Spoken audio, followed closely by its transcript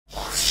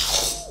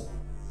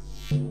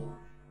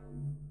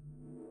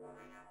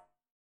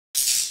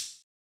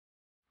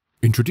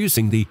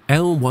Introducing the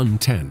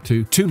L110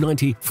 to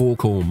 290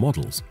 Fourcore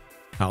models,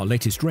 our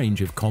latest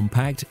range of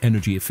compact,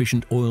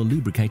 energy-efficient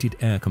oil-lubricated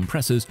air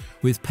compressors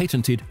with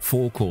patented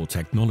Fourcore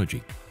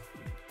technology.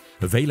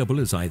 Available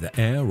as either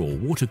air or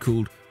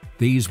water-cooled,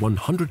 these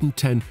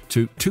 110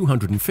 to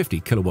 250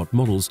 kilowatt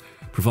models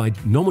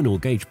provide nominal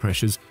gauge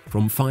pressures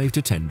from 5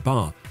 to 10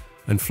 bar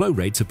and flow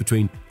rates of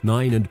between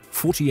 9 and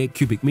 48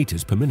 cubic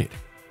meters per minute,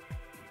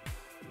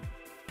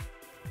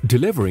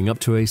 delivering up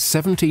to a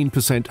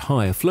 17%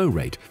 higher flow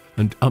rate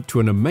and up to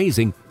an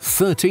amazing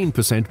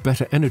 13%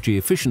 better energy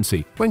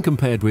efficiency when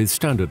compared with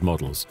standard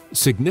models.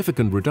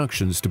 Significant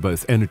reductions to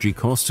both energy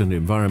costs and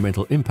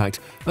environmental impact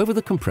over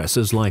the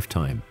compressor's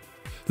lifetime.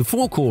 The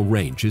Fourcore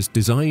range is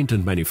designed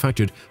and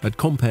manufactured at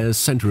CompAir's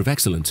Center of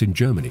Excellence in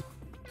Germany.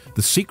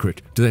 The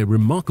secret to their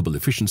remarkable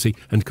efficiency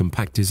and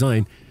compact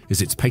design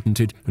is its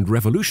patented and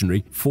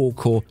revolutionary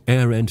Fourcore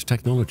air end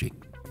technology.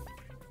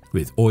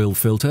 With oil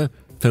filter,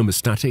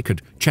 thermostatic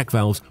and check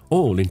valves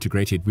all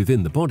integrated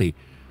within the body,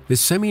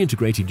 this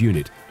semi-integrated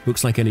unit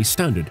looks like any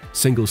standard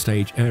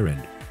single-stage air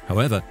end.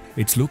 However,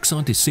 its looks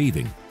are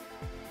deceiving.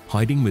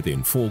 Hiding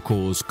within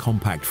Fourcore's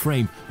compact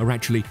frame are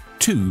actually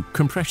two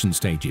compression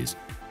stages.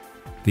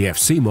 The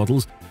FC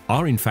models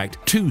are in fact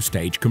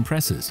two-stage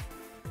compressors.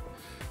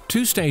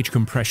 Two-stage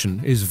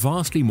compression is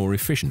vastly more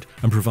efficient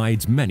and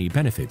provides many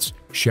benefits.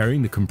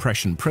 Sharing the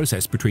compression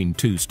process between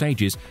two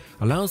stages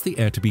allows the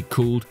air to be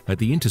cooled at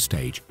the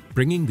interstage,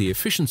 bringing the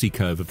efficiency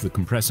curve of the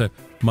compressor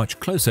much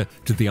closer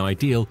to the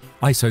ideal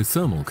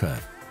isothermal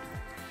curve.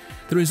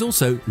 There is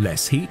also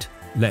less heat,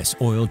 less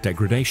oil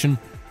degradation,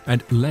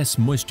 and less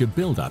moisture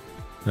buildup,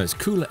 as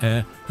cooler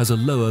air has a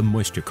lower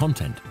moisture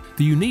content.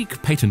 The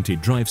unique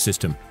patented drive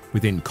system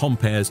within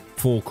CompAir's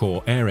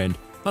Fourcore air end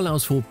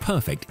allows for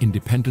perfect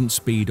independent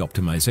speed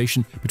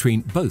optimization between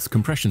both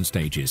compression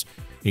stages,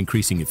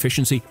 increasing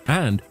efficiency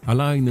and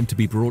allowing them to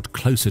be brought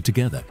closer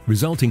together,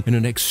 resulting in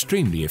an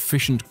extremely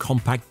efficient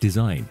compact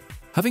design.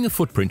 Having a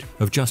footprint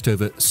of just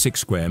over 6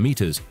 square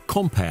meters,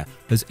 CompAir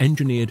has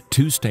engineered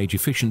two-stage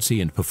efficiency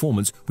and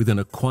performance within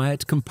a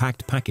quiet,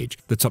 compact package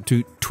that's up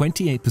to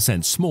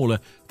 28% smaller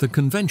than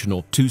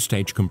conventional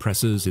two-stage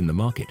compressors in the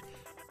market.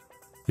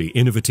 The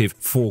innovative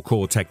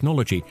Fourcore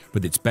technology,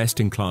 with its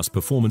best-in-class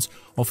performance,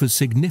 offers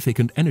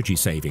significant energy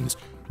savings,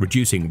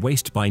 reducing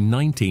waste by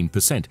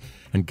 19%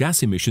 and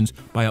gas emissions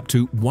by up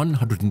to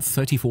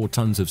 134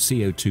 tons of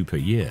CO2 per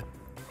year.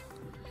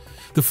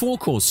 The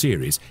Fourcore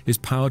series is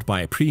powered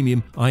by a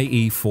premium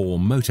IE4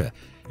 motor,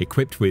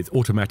 equipped with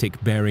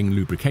automatic bearing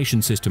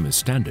lubrication system as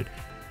standard,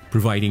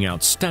 providing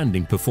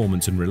outstanding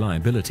performance and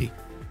reliability.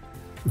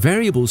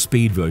 Variable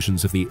speed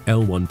versions of the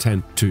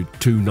L110 to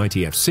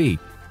 290 FC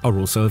are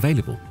also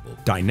available,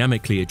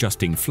 dynamically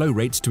adjusting flow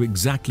rates to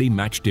exactly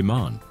match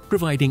demand,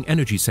 providing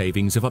energy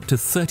savings of up to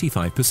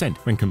 35%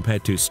 when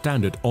compared to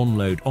standard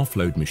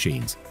on-load/off-load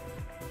machines.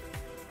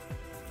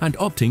 And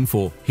opting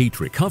for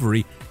heat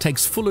recovery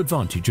takes full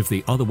advantage of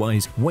the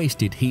otherwise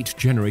wasted heat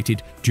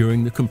generated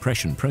during the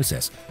compression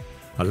process,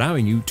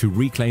 allowing you to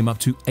reclaim up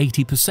to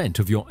 80%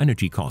 of your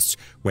energy costs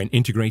when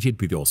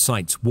integrated with your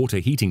site's water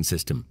heating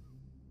system.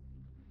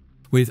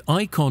 With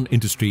Icon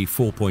Industry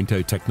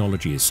 4.0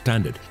 technology as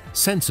standard,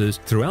 sensors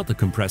throughout the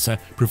compressor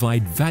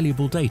provide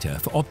valuable data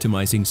for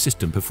optimizing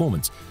system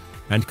performance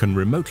and can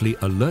remotely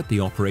alert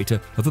the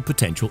operator of a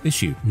potential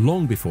issue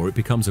long before it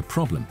becomes a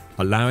problem,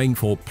 allowing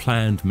for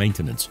planned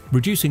maintenance,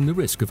 reducing the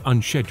risk of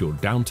unscheduled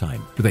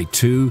downtime. With a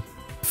 2,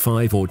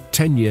 5 or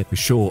 10-year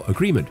Assure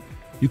agreement,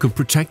 you can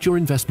protect your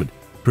investment,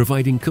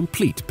 providing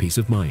complete peace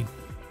of mind.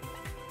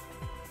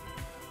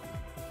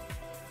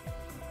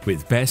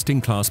 With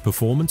best-in-class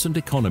performance and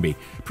economy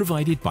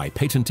provided by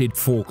patented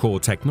Fourcore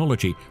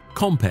technology,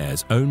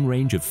 CompAir's own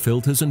range of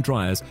filters and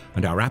dryers,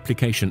 and our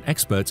application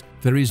experts,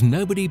 there is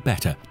nobody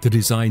better to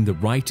design the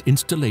right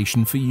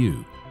installation for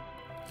you.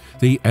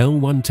 The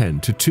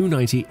L110 to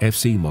 290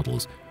 FC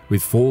models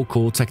with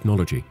Fourcore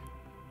technology,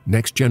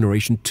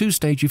 next-generation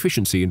two-stage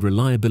efficiency and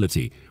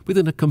reliability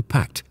within a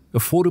compact,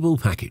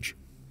 affordable package.